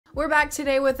We're back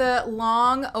today with a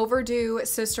long overdue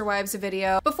Sister Wives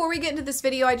video. Before we get into this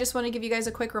video, I just want to give you guys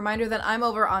a quick reminder that I'm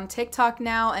over on TikTok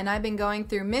now, and I've been going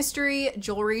through mystery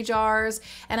jewelry jars,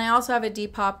 and I also have a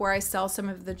Depop where I sell some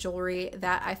of the jewelry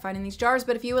that I find in these jars.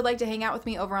 But if you would like to hang out with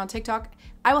me over on TikTok,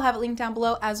 I will have it linked down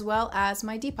below, as well as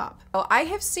my Depop. Oh, I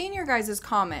have seen your guys'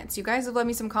 comments. You guys have left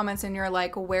me some comments and you're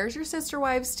like, where's your Sister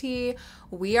Wives tea?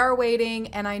 We are waiting,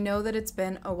 and I know that it's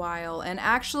been a while. And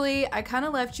actually, I kind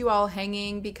of left you all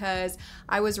hanging because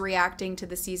I was reacting to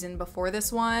the season before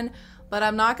this one. But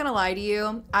I'm not gonna lie to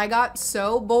you, I got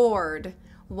so bored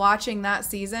watching that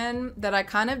season that I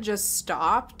kind of just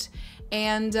stopped.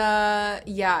 And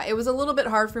yeah, it was a little bit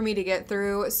hard for me to get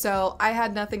through, so I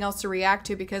had nothing else to react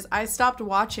to because I stopped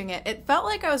watching it. It felt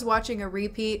like I was watching a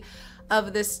repeat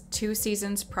of this 2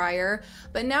 seasons prior,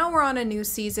 but now we're on a new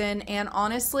season, and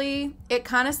honestly, it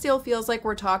kind of still feels like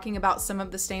we're talking about some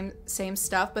of the same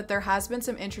stuff, but there has been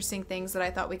some interesting things that I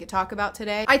thought we could talk about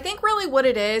today. I think really what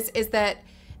it is that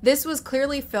this was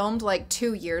clearly filmed like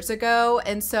 2 years ago,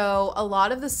 and so a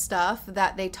lot of the stuff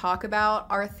that they talk about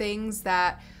are things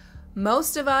that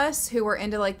most of us who were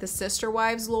into like the Sister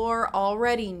Wives lore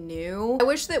already knew. I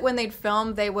wish that when they'd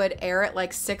film, they would air it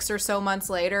like 6 or so months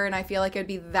later, and I feel like it'd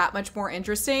be that much more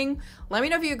interesting. Let me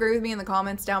know if you agree with me in the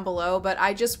comments down below, but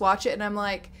I just watch it and I'm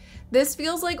like, this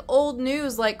feels like old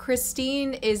news. Like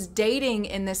Christine is dating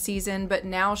in this season, but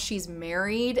now she's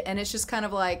married, and it's just kind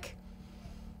of like,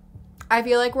 I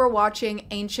feel like we're watching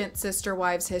ancient Sister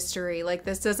Wives history. Like,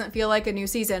 this doesn't feel like a new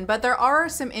season, but there are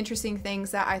some interesting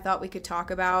things that I thought we could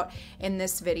talk about in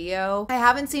this video. I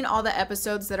haven't seen all the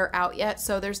episodes that are out yet,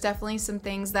 so there's definitely some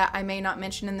things that I may not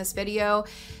mention in this video,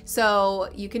 so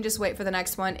you can just wait for the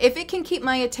next one. If it can keep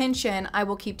my attention, I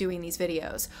will keep doing these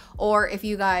videos, or if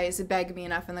you guys beg me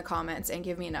enough in the comments and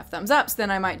give me enough thumbs ups,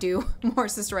 then I might do more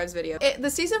Sister Wives videos.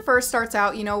 The season first starts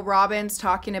out, you know, Robin's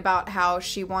talking about how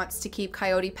she wants to keep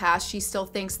Coyote Pass. She still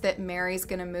thinks that Mary's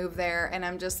gonna move there, and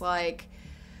I'm just like,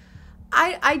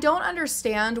 I don't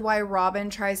understand why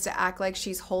Robin tries to act like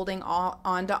she's holding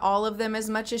on to all of them as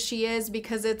much as she is,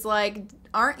 because it's like,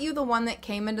 aren't you the one that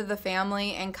came into the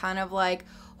family and kind of like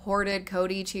hoarded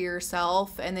Kody to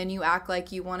yourself, and then you act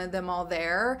like you wanted them all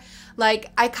there? Like,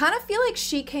 I kind of feel like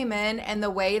she came in and the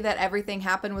way that everything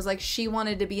happened was like she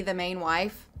wanted to be the main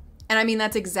wife. And I mean,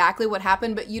 that's exactly what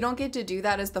happened, but you don't get to do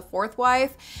that as the 4th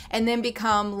wife and then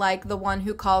become like the one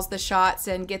who calls the shots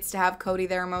and gets to have Kody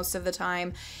there most of the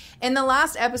time. In the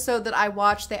last episode that I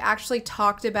watched, they actually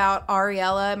talked about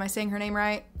Ariella. Am I saying her name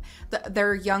right?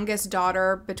 Their youngest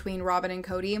daughter between Robin and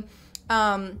Kody.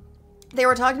 They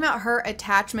were talking about her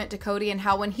attachment to Kody and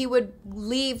how when he would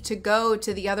leave to go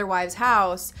to the other wife's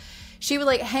house, she would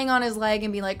like hang on his leg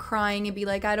and be like crying and be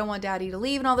like, I don't want daddy to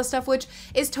leave and all this stuff, which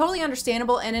is totally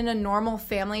understandable. And in a normal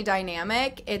family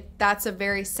dynamic, that's a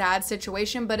very sad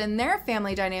situation. But in their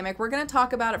family dynamic, we're going to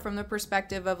talk about it from the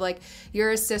perspective of like, you're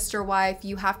a sister wife,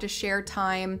 you have to share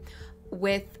time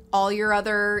with all your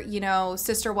other, you know,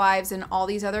 sister wives and all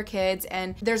these other kids.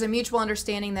 And there's a mutual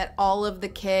understanding that all of the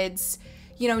kids,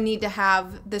 you know, need to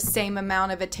have the same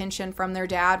amount of attention from their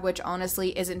dad, which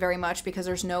honestly isn't very much, because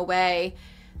there's no way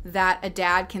that a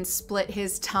dad can split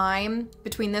his time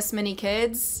between this many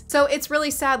kids. So it's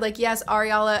really sad. Like, yes,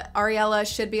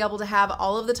 Ariella should be able to have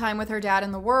all of the time with her dad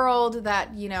in the world,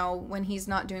 that, you know, when he's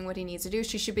not doing what he needs to do,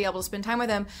 she should be able to spend time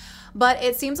with him. But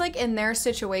it seems like in their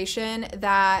situation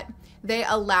that they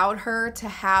allowed her to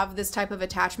have this type of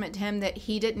attachment to him that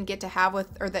he didn't get to have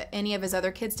with, or that any of his other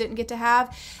kids didn't get to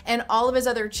have. And all of his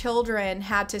other children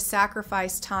had to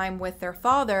sacrifice time with their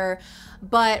father,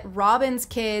 but Robin's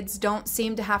kids don't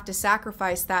seem to have to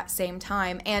sacrifice that same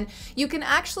time. And you can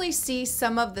actually see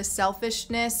some of the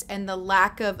selfishness and the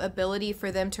lack of ability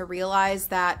for them to realize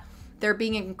that they're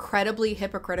being incredibly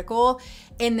hypocritical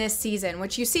in this season,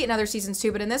 which you see in other seasons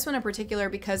too, but in this one in particular,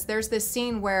 because there's this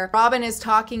scene where Robin is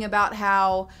talking about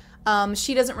how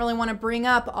she doesn't really want to bring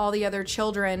up all the other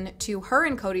children to her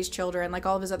and Kody's children, like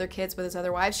all of his other kids with his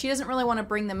other wives. She doesn't really want to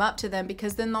bring them up to them,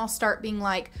 because then they'll start being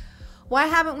like, why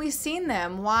haven't we seen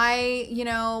them? Why, you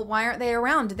know, why aren't they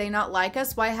around? Did they not like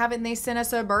us? Why haven't they sent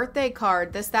us a birthday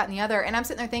card? This, that, and the other. And I'm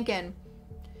sitting there thinking,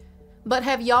 but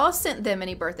have y'all sent them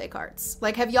any birthday cards?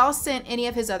 Like, have y'all sent any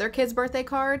of his other kids birthday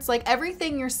cards? Like,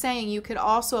 everything you're saying, you could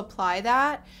also apply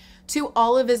that to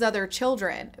all of his other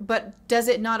children. But does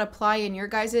it not apply in your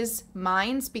guys'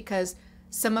 minds because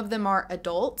some of them are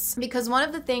adults? Because one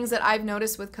of the things that I've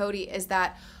noticed with Kody is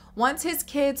that Once his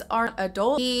kids aren't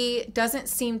adult, he doesn't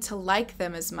seem to like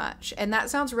them as much. And that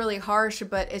sounds really harsh,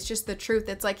 but it's just the truth.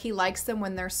 It's like he likes them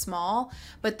when they're small,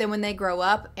 but then when they grow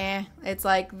up, it's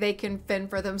like they can fend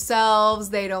for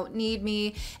themselves. They don't need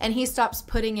me. And he stops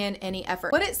putting in any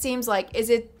effort. What it seems like is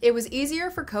it was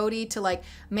easier for Kody to like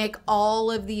make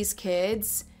all of these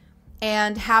kids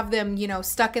and have them, you know,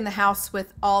 stuck in the house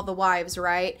with all the wives,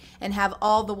 right? And have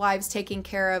all the wives taking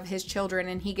care of his children,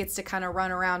 and he gets to kind of run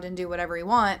around and do whatever he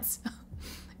wants.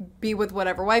 Be with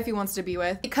whatever wife he wants to be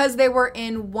with. Because they were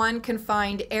in one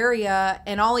confined area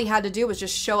and all he had to do was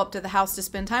just show up to the house to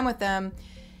spend time with them,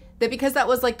 that because that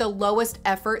was like the lowest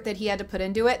effort that he had to put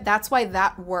into it, that's why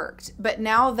that worked. But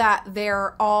now that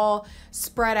they're all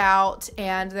spread out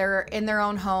and they're in their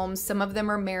own homes, some of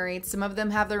them are married, some of them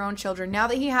have their own children, now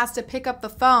that he has to pick up the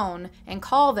phone and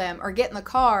call them or get in the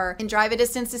car and drive a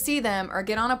distance to see them or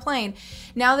get on a plane,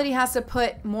 now that he has to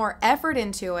put more effort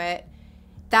into it,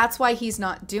 that's why he's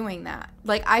not doing that.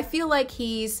 Like, I feel like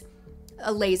he's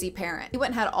a lazy parent. He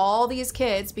went and had all these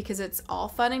kids because it's all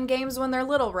fun and games when they're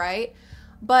little, right?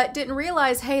 But didn't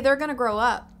realize, hey, they're going to grow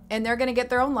up and they're going to get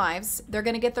their own lives. They're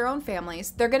going to get their own families.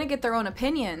 They're going to get their own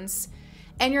opinions,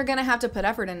 and you're going to have to put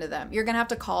effort into them. You're going to have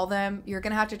to call them. You're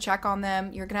going to have to check on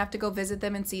them. You're going to have to go visit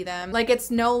them and see them. Like, it's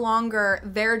no longer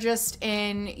they're just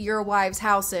in your wife's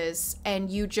houses and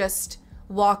you just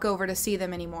walk over to see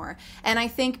them anymore. And I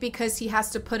think because he has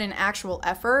to put in actual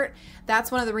effort, that's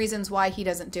one of the reasons why he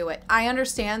doesn't do it. I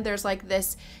understand there's like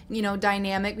this, you know,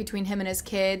 dynamic between him and his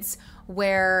kids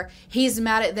where he's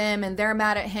mad at them and they're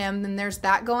mad at him, and there's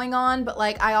that going on. But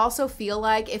like, I also feel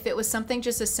like if it was something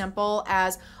just as simple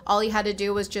as all he had to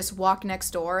do was just walk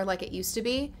next door like it used to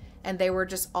be, and they were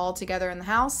just all together in the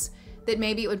house, that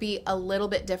maybe it would be a little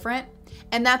bit different.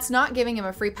 And that's not giving him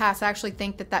a free pass. I actually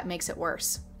think that that makes it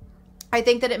worse. I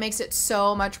think that it makes it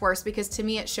so much worse, because to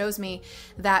me it shows me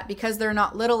that because they're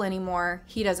not little anymore,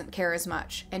 he doesn't care as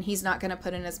much and he's not going to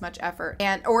put in as much effort,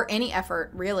 or any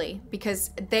effort really,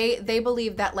 because they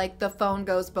believe that like the phone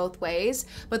goes both ways.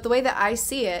 But the way that I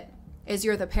see it is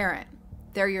you're the parent.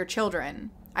 They're your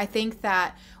children. I think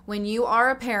that when you are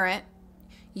a parent,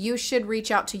 you should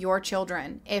reach out to your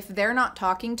children. If they're not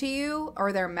talking to you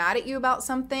or they're mad at you about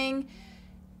something,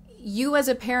 you as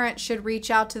a parent should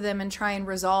reach out to them and try and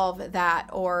resolve that,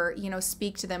 or, you know,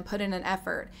 speak to them, put in an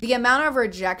effort. The amount of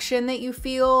rejection that you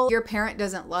feel, your parent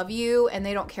doesn't love you and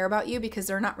they don't care about you because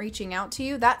they're not reaching out to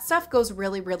you, that stuff goes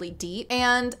really, really deep.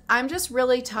 And I'm just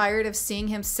really tired of seeing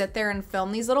him sit there and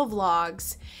film these little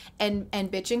vlogs and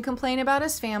bitch and complain about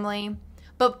his family,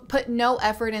 but put no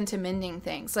effort into mending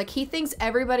things. Like, he thinks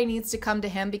everybody needs to come to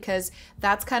him because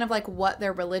that's kind of like what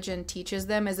their religion teaches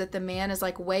them, is that the man is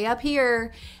like way up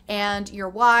here and your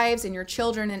wives and your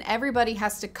children and everybody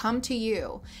has to come to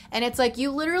you. And it's like,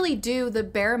 you literally do the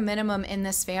bare minimum in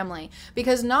this family,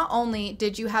 because not only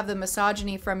did you have the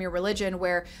misogyny from your religion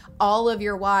where all of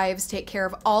your wives take care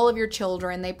of all of your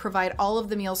children, they provide all of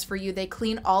the meals for you, they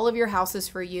clean all of your houses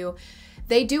for you,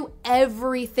 they do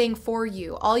everything for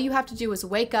you. All you have to do is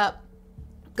wake up,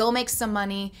 go make some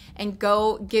money, and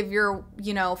go give your,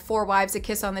 you know, 4 wives a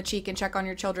kiss on the cheek and check on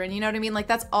your children. You know what I mean? Like,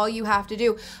 that's all you have to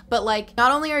do. But like,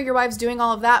 not only are your wives doing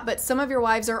all of that, but some of your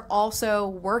wives are also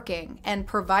working and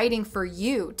providing for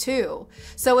you too.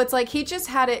 So it's like, he just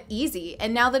had it easy.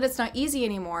 And now that it's not easy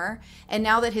anymore, and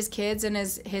now that his kids and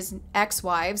his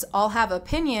ex-wives all have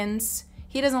opinions,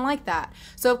 he doesn't like that.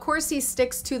 So of course he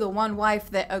sticks to the one wife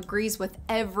that agrees with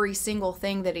every single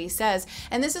thing that he says.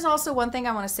 And this is also one thing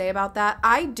I want to say about that.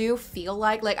 I do feel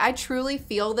like I truly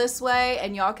feel this way,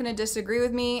 and y'all can disagree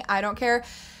with me. I don't care.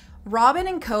 Robin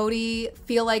and Kody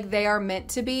feel like they are meant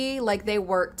to be, like they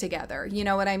work together. You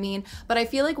know what I mean? But I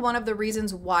feel like one of the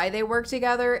reasons why they work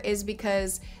together is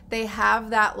because they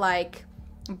have that like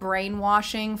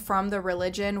brainwashing from the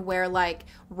religion where like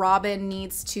Robin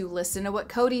needs to listen to what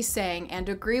Kody's saying and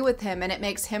agree with him, and it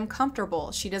makes him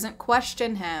comfortable. She doesn't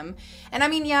question him. And I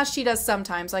mean, yeah, she does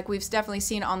sometimes, like we've definitely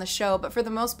seen on the show, but for the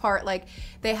most part, like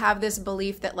they have this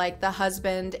belief that like the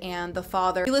husband and the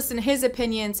father, you listen to his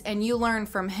opinions and you learn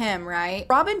from him, right?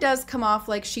 Robin does come off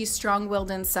like she's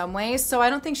strong-willed in some ways, so I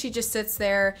don't think she just sits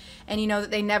there and, you know,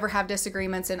 that they never have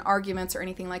disagreements and arguments or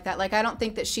anything like that. Like, I don't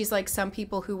think that she's like some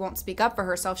people who won't speak up for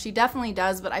herself. She definitely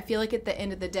does, but I feel like at the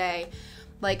end of the day,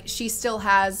 like, she still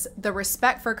has the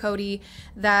respect for Kody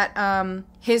that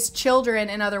his children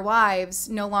and other wives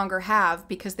no longer have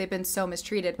because they've been so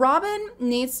mistreated. Robin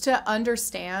needs to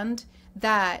understand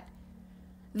that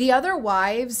the other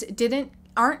wives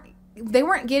they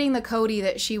weren't getting the Kody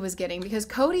that she was getting, because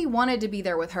Kody wanted to be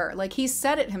there with her. Like, he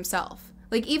said it himself.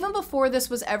 Like, even before this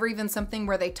was ever even something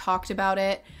where they talked about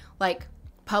it, like,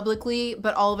 publicly,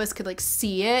 but all of us could like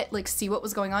see it, like see what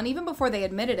was going on even before they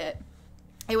admitted it.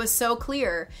 It was so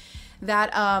clear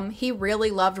that he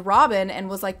really loved Robin and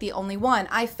was like the only one.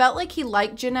 I felt like he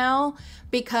liked Janelle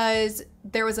because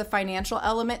there was a financial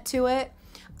element to it.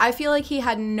 I feel like he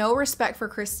had no respect for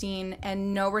Christine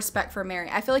and no respect for Mary.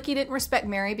 I feel like he didn't respect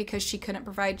Mary because she couldn't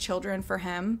provide children for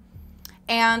him.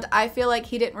 And I feel like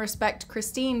he didn't respect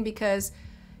Christine because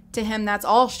to him, that's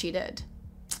all she did.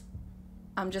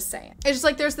 I'm just saying. It's just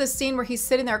like there's this scene where he's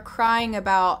sitting there crying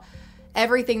about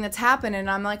everything that's happened. And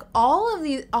I'm like, all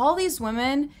these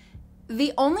women,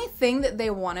 the only thing that they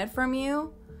wanted from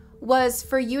you was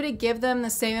for you to give them the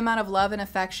same amount of love and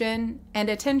affection and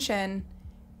attention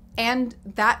and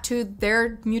that to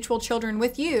their mutual children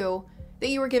with you that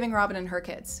you were giving Robin and her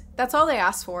kids. That's all they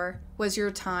asked for was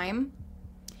your time.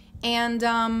 And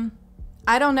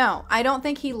I don't know. I don't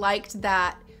think he liked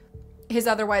that his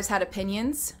other wives had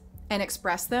opinions and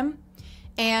expressed them.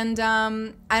 And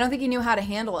I don't think he knew how to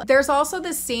handle it. There's also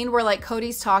this scene where like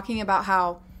Kody's talking about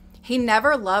how he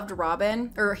never loved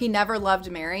Robin, or he never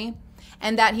loved Mary,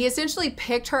 and that he essentially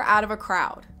picked her out of a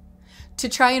crowd to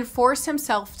try and force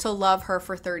himself to love her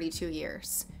for 32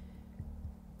 years.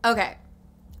 Okay.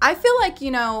 I feel like, you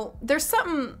know, there's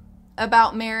something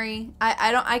about Mary.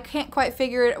 I can't quite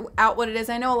figure out what it is.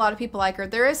 I know a lot of people like her.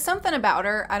 There is something about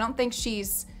her. I don't think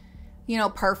she's, you know,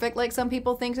 perfect like some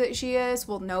people think that she is.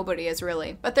 Well, nobody is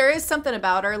really. But there is something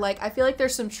about her. Like, I feel like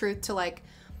there's some truth to like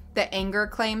the anger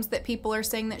claims that people are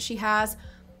saying that she has.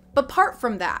 But apart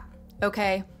from that,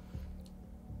 okay,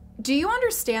 do you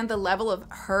understand the level of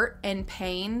hurt and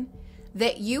pain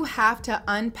that you have to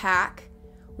unpack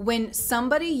when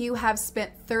somebody you have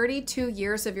spent 32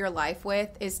 years of your life with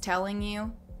is telling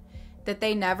you that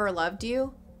they never loved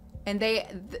you, and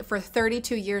for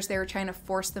 32 years they were trying to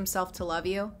force themselves to love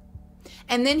you?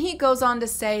 And then he goes on to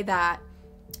say that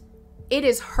it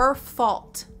is her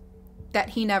fault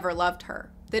that he never loved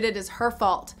her. That it is her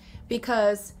fault,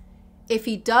 because if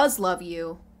he does love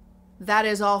you, that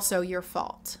is also your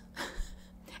fault.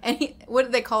 And what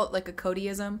did they call it? Like a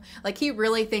Kodyism? Like he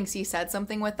really thinks he said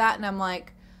something with that. And I'm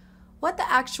like, what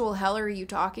the actual hell are you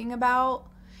talking about?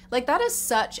 Like, that is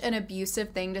such an abusive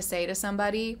thing to say to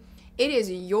somebody. It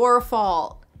is your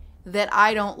fault that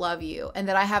I don't love you and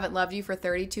that I haven't loved you for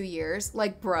 32 years.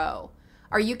 Like, bro,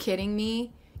 are you kidding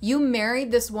me? You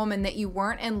married this woman that you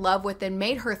weren't in love with and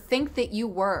made her think that you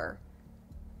were.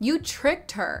 You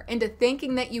tricked her into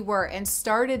thinking that you were and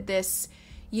started this,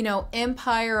 you know,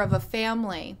 empire of a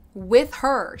family with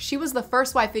her. She was the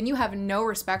first wife and you have no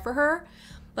respect for her.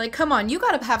 Like, come on, you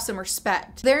got to have some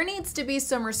respect. There needs to be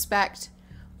some respect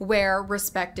where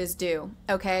respect is due,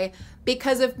 okay?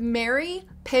 Because if Mary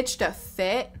pitched a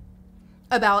fit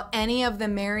about any of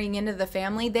them marrying into the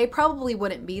family, they probably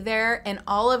wouldn't be there, and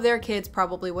all of their kids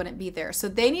probably wouldn't be there. So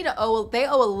they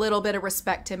owe a little bit of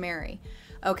respect to Mary,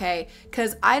 okay?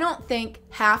 Because I don't think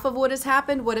half of what has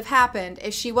happened would have happened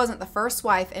if she wasn't the first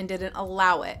wife and didn't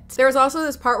allow it. There's also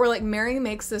this part where like Mary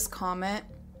makes this comment,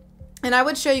 and I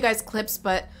would show you guys clips,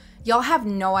 but y'all have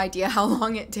no idea how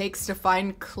long it takes to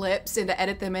find clips and to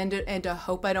edit them in and to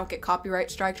hope I don't get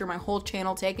copyright striked or my whole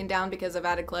channel taken down because I've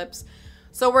added clips.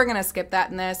 So we're going to skip that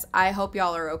in this. I hope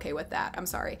y'all are okay with that. I'm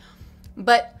sorry.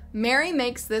 But Mary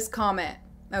makes this comment,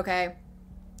 okay,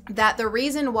 that the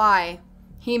reason why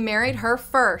he married her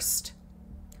first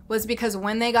was because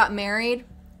when they got married,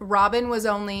 Robin was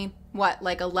only, what,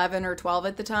 like 11 or 12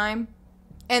 at the time?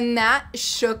 And that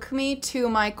shook me to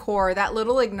my core, that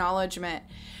little acknowledgement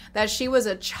that she was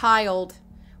a child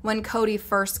when Kody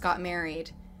first got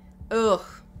married. Ugh.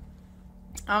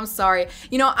 I'm sorry.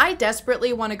 You know, I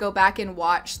desperately want to go back and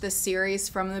watch the series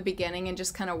from the beginning and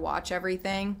just kind of watch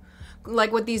everything.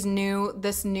 Like with this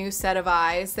new set of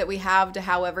eyes that we have to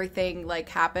how everything like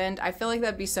happened. I feel like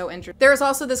that'd be so interesting. There's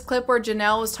also this clip where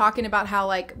Janelle was talking about how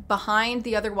like behind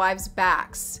the other wives'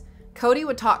 backs, Kody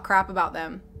would talk crap about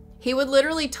them. He would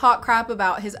literally talk crap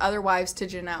about his other wives to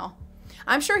Janelle.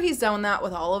 I'm sure he's done that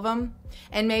with all of them.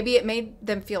 And maybe it made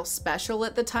them feel special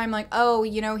at the time. Like, oh,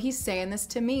 you know, he's saying this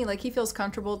to me. Like, he feels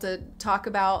comfortable to talk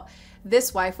about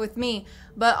this wife with me.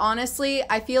 But honestly,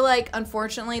 I feel like,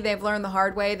 unfortunately, they've learned the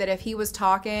hard way that if he was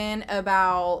talking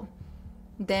about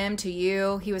them to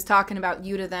you, he was talking about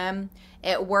you to them.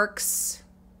 It works.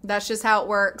 That's just how it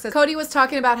works. Kody was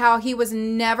talking about how he was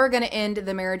never going to end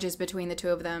the marriages between the two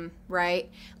of them, right?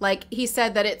 Like, he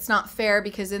said that it's not fair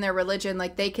because in their religion,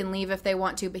 like, they can leave if they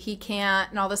want to, but he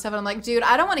can't and all this stuff. And I'm like, dude,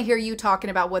 I don't want to hear you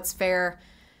talking about what's fair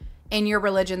in your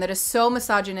religion that is so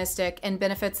misogynistic and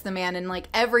benefits the man in, like,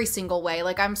 every single way.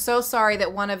 Like, I'm so sorry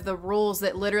that one of the rules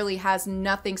that literally has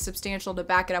nothing substantial to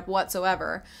back it up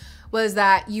whatsoever was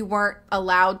that you weren't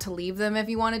allowed to leave them if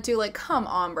you wanted to. Like, come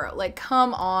on, bro. Like,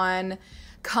 come on.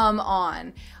 Come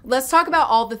on. Let's talk about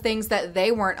all the things that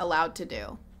they weren't allowed to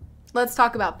do. Let's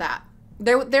talk about that.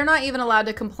 They're not even allowed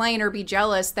to complain or be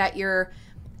jealous that you're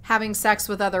having sex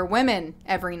with other women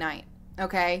every night.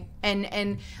 Okay?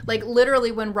 And like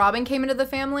literally when Robin came into the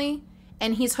family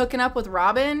and he's hooking up with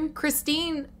Robin,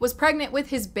 Christine was pregnant with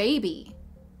his baby.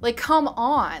 Like, come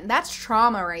on. That's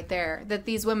trauma right there that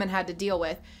these women had to deal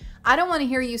with. I don't want to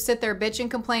hear you sit there bitch and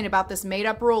complain about this made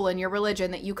up rule in your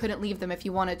religion that you couldn't leave them if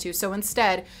you wanted to. So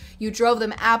instead, you drove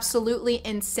them absolutely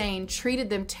insane, treated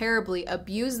them terribly,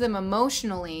 abused them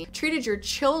emotionally, treated your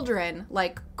children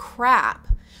like crap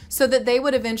so that they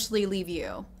would eventually leave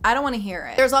you. I don't want to hear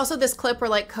it. There's also this clip where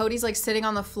like Kody's like sitting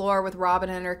on the floor with Robin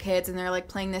and her kids and they're like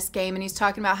playing this game and he's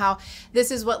talking about how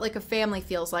this is what like a family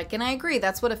feels like. And I agree,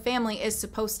 that's what a family is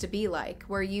supposed to be like,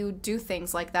 where you do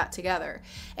things like that together.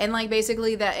 And like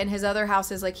basically that in his other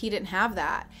houses, like he didn't have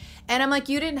that. And I'm like,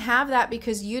 you didn't have that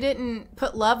because you didn't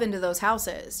put love into those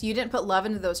houses. You didn't put love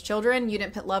into those children. You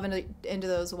didn't put love into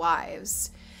those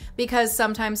wives. Because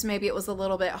sometimes maybe it was a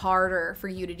little bit harder for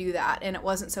you to do that and it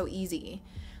wasn't so easy.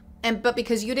 But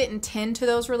because you didn't tend to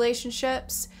those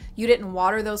relationships, you didn't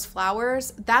water those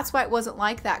flowers, that's why it wasn't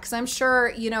like that. Because I'm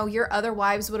sure, you know, your other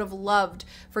wives would have loved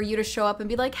for you to show up and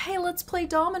be like, hey, let's play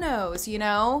dominoes, you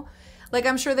know? Like,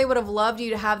 I'm sure they would have loved you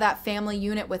to have that family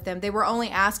unit with them. They were only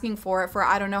asking for it for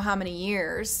I don't know how many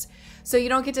years. So you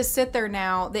don't get to sit there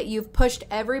now that you've pushed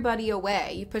everybody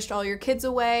away. You pushed all your kids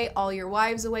away, all your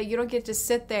wives away. You don't get to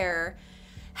sit there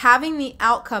having the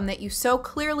outcome that you so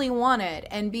clearly wanted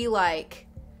and be like,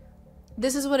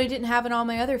 this is what I didn't have in all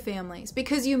my other families,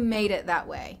 because you made it that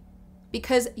way.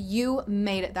 Because you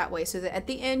made it that way so that at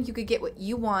the end you could get what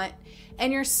you want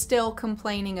and you're still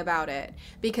complaining about it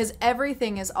because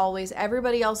everything is always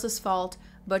everybody else's fault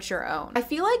but your own. I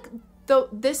feel like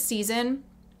this season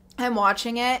I'm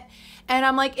watching it and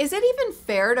I'm like, is it even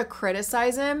fair to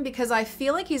criticize him? Because I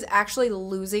feel like he's actually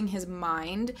losing his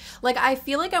mind. Like, I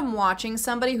feel like I'm watching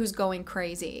somebody who's going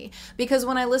crazy. Because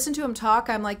when I listen to him talk,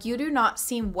 I'm like, you do not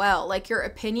seem well. Like, your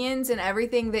opinions and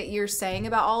everything that you're saying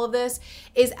about all of this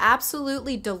is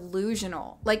absolutely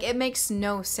delusional. Like, it makes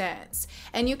no sense.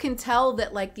 And you can tell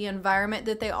that, like, the environment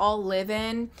that they all live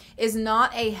in is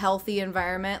not a healthy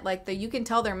environment. Like, you can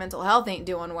tell their mental health ain't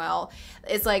doing well.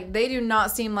 It's like, they do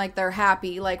not seem like they're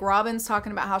happy. Like, Robin's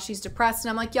talking about how she's depressed and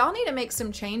I'm like, y'all need to make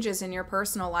some changes in your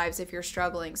personal lives if you're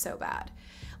struggling so bad.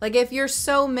 Like, if you're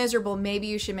so miserable, maybe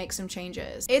you should make some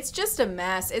changes. It's just a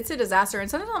mess. It's a disaster.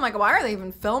 And sometimes I'm like, why are they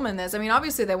even filming this? I mean,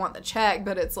 obviously they want the check,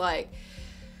 but it's like,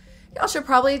 y'all should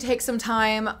probably take some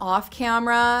time off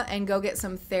camera and go get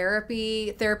some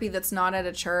therapy that's not at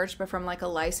a church, but from like a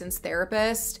licensed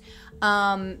therapist.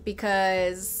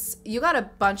 Because you got a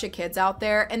bunch of kids out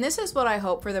there. And this is what I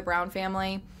hope for the Brown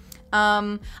family.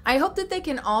 I hope that they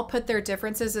can all put their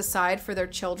differences aside for their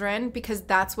children, because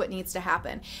that's what needs to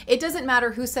happen. It doesn't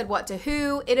matter who said what to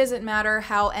who. It doesn't matter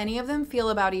how any of them feel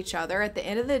about each other. At the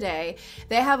end of the day,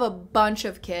 they have a bunch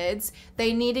of kids.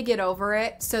 They need to get over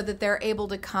it so that they're able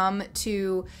to come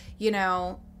to, you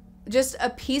know, just a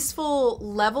peaceful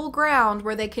level ground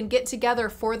where they can get together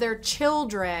for their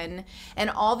children and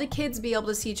all the kids be able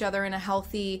to see each other in a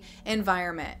healthy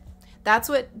environment. That's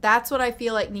what I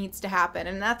feel like needs to happen.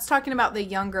 And that's talking about the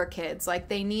younger kids. Like,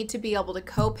 they need to be able to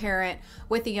co-parent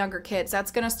with the younger kids. That's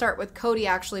going to start with Kody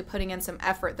actually putting in some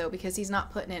effort, though, because he's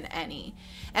not putting in any.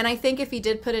 And I think if he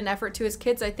did put in effort to his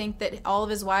kids, I think that all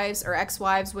of his wives or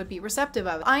ex-wives would be receptive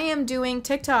of it. I am doing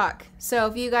TikTok. So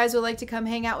if you guys would like to come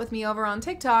hang out with me over on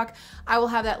TikTok, I will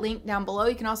have that link down below.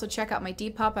 You can also check out my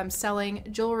Depop. I'm selling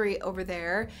jewelry over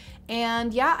there.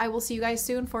 And yeah, I will see you guys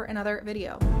soon for another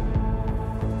video.